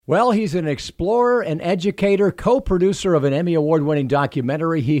Well, he's an explorer, an educator, co-producer of an Emmy Award-winning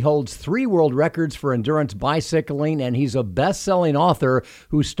documentary. He holds 3 world records for endurance bicycling, and he's a best-selling author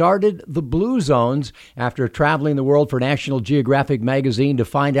who started the Blue Zones after traveling the world for National Geographic magazine to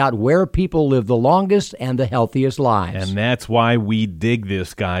find out where people live the longest and the healthiest lives. And that's why we dig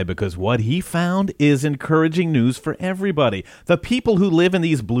this guy, because what he found is encouraging news for everybody. The people who live in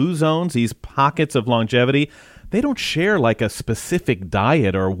these blue zones, these pockets of longevity, they don't share like a specific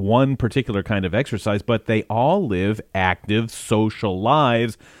diet or one particular kind of exercise, but they all live active social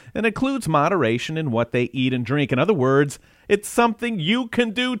lives and includes moderation in what they eat and drink. In other words, it's something you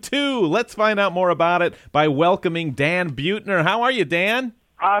can do too. Let's find out more about it by welcoming Dan Buettner. How are you, Dan?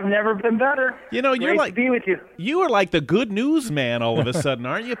 I've never been better. You know, Great to be with you. You are like the good news man all of a sudden,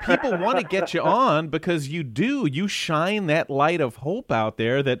 aren't you? People want to get you on because you do. You shine that light of hope out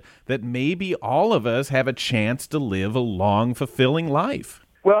there that maybe all of us have a chance to live a long, fulfilling life.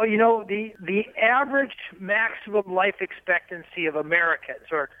 Well, you know, the average maximum life expectancy of Americans,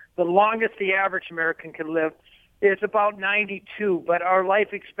 or the longest the average American can live, is about 92, but our life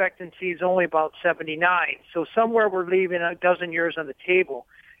expectancy is only about 79. So somewhere we're leaving a dozen years on the table.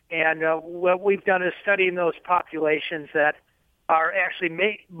 And what we've done is studying those populations that are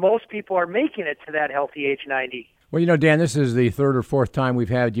actually, most people are making it to that healthy age 90. Well, you know, Dan, this is the 3rd or 4th time we've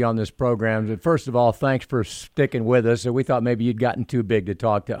had you on this program. And first of all, thanks for sticking with us. We thought maybe you'd gotten too big to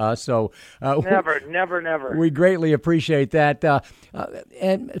talk to us. So Never. We greatly appreciate that.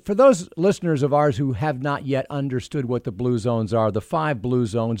 And for those listeners of ours who have not yet understood what the Blue Zones are, the 5 Blue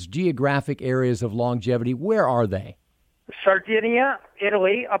Zones, geographic areas of longevity, where are they? Sardinia,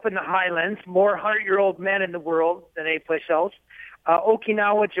 Italy, up in the highlands, more 100-year-old men in the world than any place else.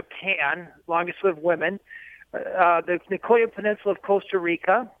 Okinawa, Japan, longest lived women. The Nicoya Peninsula of Costa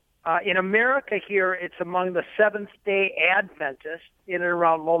Rica. In America here, it's among the Seventh-day Adventists in and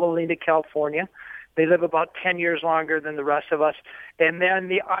around Loma Linda, California. They live about 10 years longer than the rest of us. And then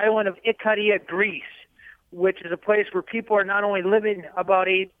the island of Ikaria, Greece, which is a place where people are not only living about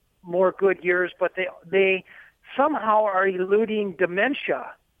 8 more good years, but they somehow are eluding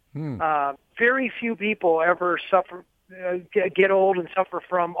dementia. Very few people ever get old and suffer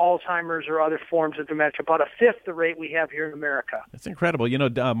from Alzheimer's or other forms of dementia. About 1/5 the rate we have here in America. That's incredible. You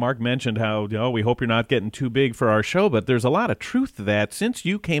know, Mark mentioned how, we hope you're not getting too big for our show, but there's a lot of truth to that. Since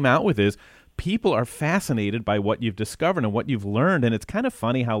you came out with this, people are fascinated by what you've discovered and what you've learned, and it's kind of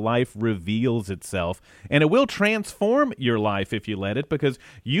funny how life reveals itself, and it will transform your life if you let it, because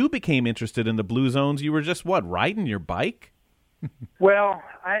you became interested in the Blue Zones. You were just, riding your bike? Well,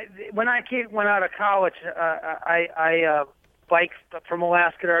 when I went out of college, I biked from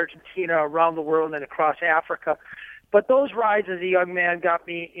Alaska to Argentina, around the world, and then across Africa. But those rides as a young man got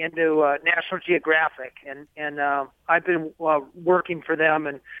me into National Geographic, and I've been working for them,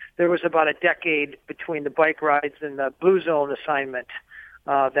 and there was about a decade between the bike rides and the Blue Zone assignment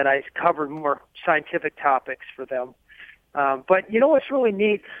that I covered more scientific topics for them. But you know what's really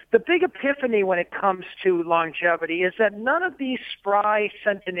neat? The big epiphany when it comes to longevity is that none of these spry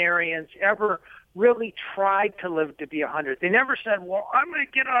centenarians ever really tried to live to be 100. They never said, well, I'm going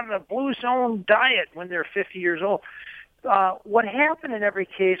to get on the Blue Zone diet when they're 50 years old. What happened in every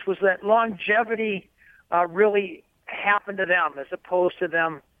case was that longevity really happened to them as opposed to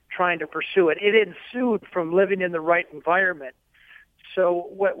them trying to pursue it. It ensued from living in the right environment. So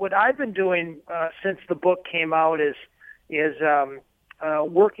what I've been doing since the book came out is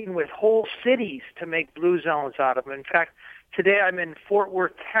working with whole cities to make blue zones out of them. In fact, today I'm in Fort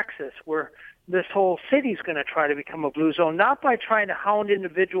Worth, Texas, where this whole city is going to try to become a blue zone, not by trying to hound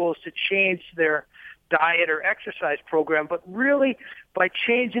individuals to change their diet or exercise program, but really by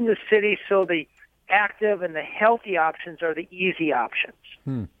changing the city so the active and the healthy options are the easy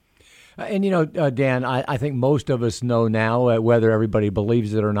options. And, you know, Dan, I think most of us know now, whether everybody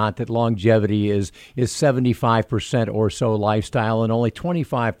believes it or not, that longevity is 75% or so lifestyle and only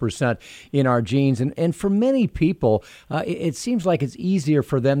 25% in our genes. And for many people, it seems like it's easier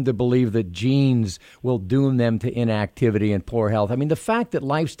for them to believe that genes will doom them to inactivity and poor health. I mean, the fact that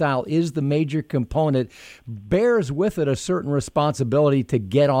lifestyle is the major component bears with it a certain responsibility to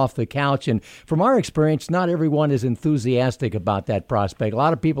get off the couch. And from our experience, not everyone is enthusiastic about that prospect. A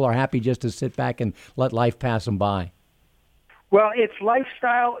lot of people are happy just to sit back and let life pass them by. Well, it's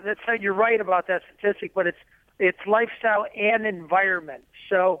lifestyle. You're right about that statistic, but it's lifestyle and environment.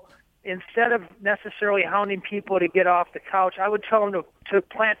 So instead of necessarily hounding people to get off the couch, I would tell them to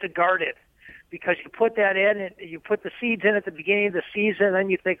plant a garden, because you put that in, and you put the seeds in at the beginning of the season, and then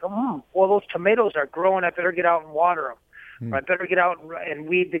you think, well, those tomatoes are growing. I better get out and water them. Or I better get out and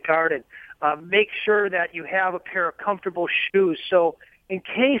weed the garden. Make sure that you have a pair of comfortable shoes. So in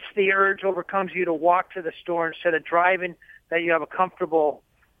case the urge overcomes you to walk to the store instead of driving, that you have comfortable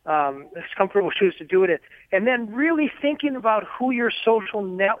shoes to do it in. And then really thinking about who your social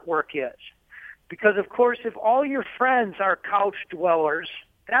network is. Because, of course, if all your friends are couch dwellers,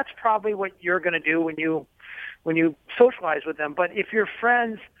 that's probably what you're going to do when you socialize with them. But if your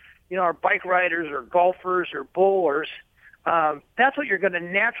friends, are bike riders or golfers or bowlers, that's what you're going to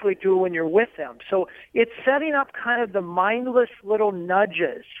naturally do when you're with them. So it's setting up kind of the mindless little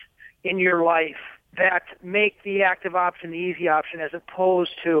nudges in your life that make the active option the easy option, as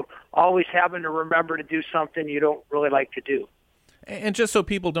opposed to always having to remember to do something you don't really like to do. And just so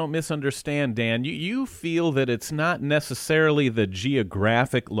people don't misunderstand, Dan, you feel that it's not necessarily the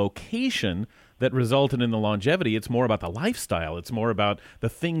geographic location that resulted in the longevity. It's more about the lifestyle. It's more about the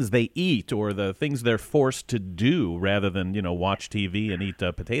things they eat or the things they're forced to do rather than, watch TV and eat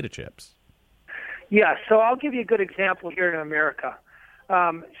potato chips. Yeah, so I'll give you a good example here in America.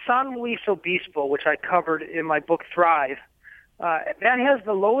 San Luis Obispo, which I covered in my book Thrive, that has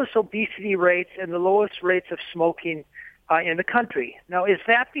the lowest obesity rates and the lowest rates of smoking in the country. Now, is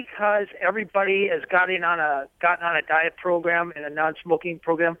that because everybody has gotten on a diet program and a non-smoking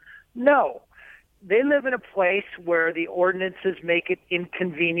program? No. They live in a place where the ordinances make it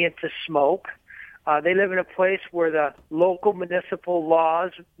inconvenient to smoke. They live in a place where the local municipal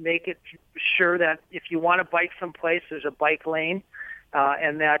laws make it sure that if you want to bike someplace, there's a bike lane,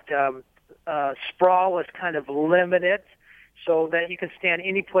 and that sprawl is kind of limited so that you can stand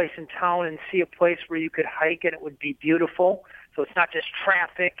any place in town and see a place where you could hike and it would be beautiful. So it's not just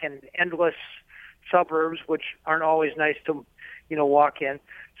traffic and endless suburbs, which aren't always nice to, walk in.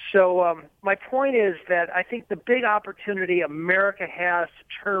 So my point is that I think the big opportunity America has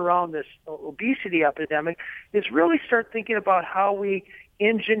to turn around this obesity epidemic is really start thinking about how we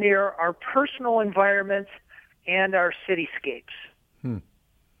engineer our personal environments and our cityscapes.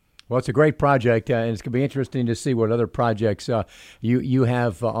 Well, it's a great project, and it's going to be interesting to see what other projects you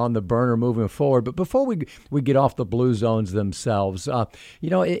have on the burner moving forward. But before we get off the blue zones themselves,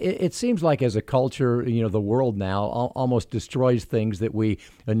 it seems like as a culture, the world now almost destroys things that we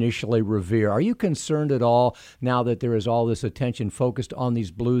initially revere. Are you concerned at all now that there is all this attention focused on these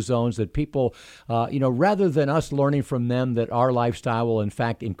blue zones that people, rather than us learning from them that our lifestyle will in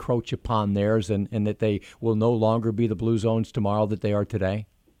fact encroach upon theirs and that they will no longer be the blue zones tomorrow that they are today?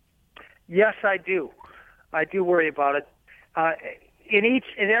 Yes, I do. I do worry about it. In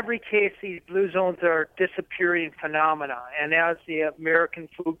every case, these blue zones are disappearing phenomena, and as the American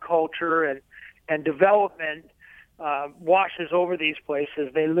food culture and development washes over these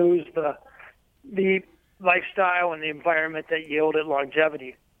places, they lose the lifestyle and the environment that yielded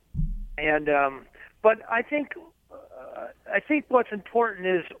longevity. And but I think what's important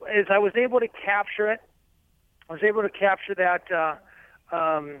is I was able to capture it. I was able to capture that.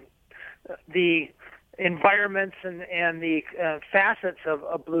 The environments and the facets of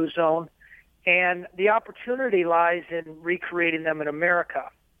a blue zone, and the opportunity lies in recreating them in America.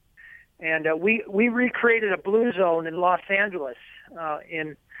 And we recreated a blue zone in Los Angeles,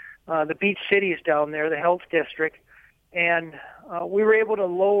 in the beach cities down there, the Health District, and we were able to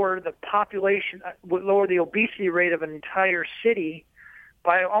lower the obesity rate of an entire city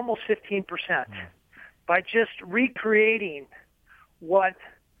by almost 15% by just recreating what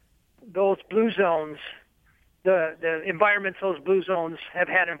those blue zones, the environments those blue zones have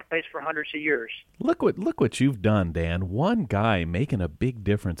had in place for hundreds of years. Look what you've done, Dan. One guy making a big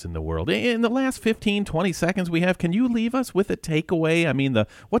difference in the world. In the last 15, 20 seconds we have, can you leave us with a takeaway? I mean,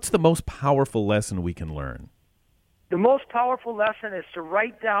 what's the most powerful lesson we can learn? The most powerful lesson is to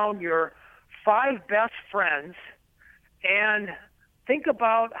write down your 5 best friends and think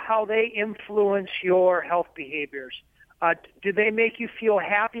about how they influence your health behaviors. Do they make you feel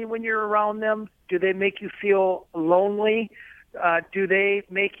happy when you're around them? Do they make you feel lonely? Do they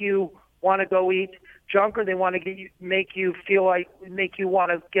make you want to go eat junk, or they want to make you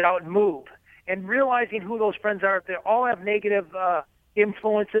want to get out and move? And realizing who those friends are, if they all have negative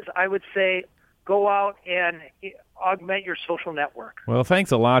influences, I would say go out and augment your social network. Well,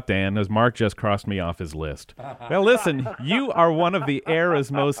 thanks a lot, Dan, as Mark just crossed me off his list. Well, listen, you are one of the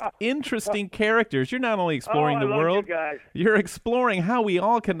era's most interesting characters. You're not only exploring the world, you're exploring how we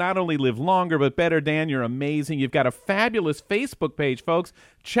all can not only live longer but better. Dan, you're amazing. You've got a fabulous Facebook page, folks.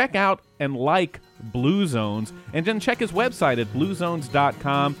 Check out and like Blue Zones, and then check his website at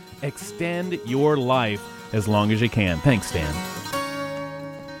bluezones.com. Extend your life as long as you can. Thanks, Dan.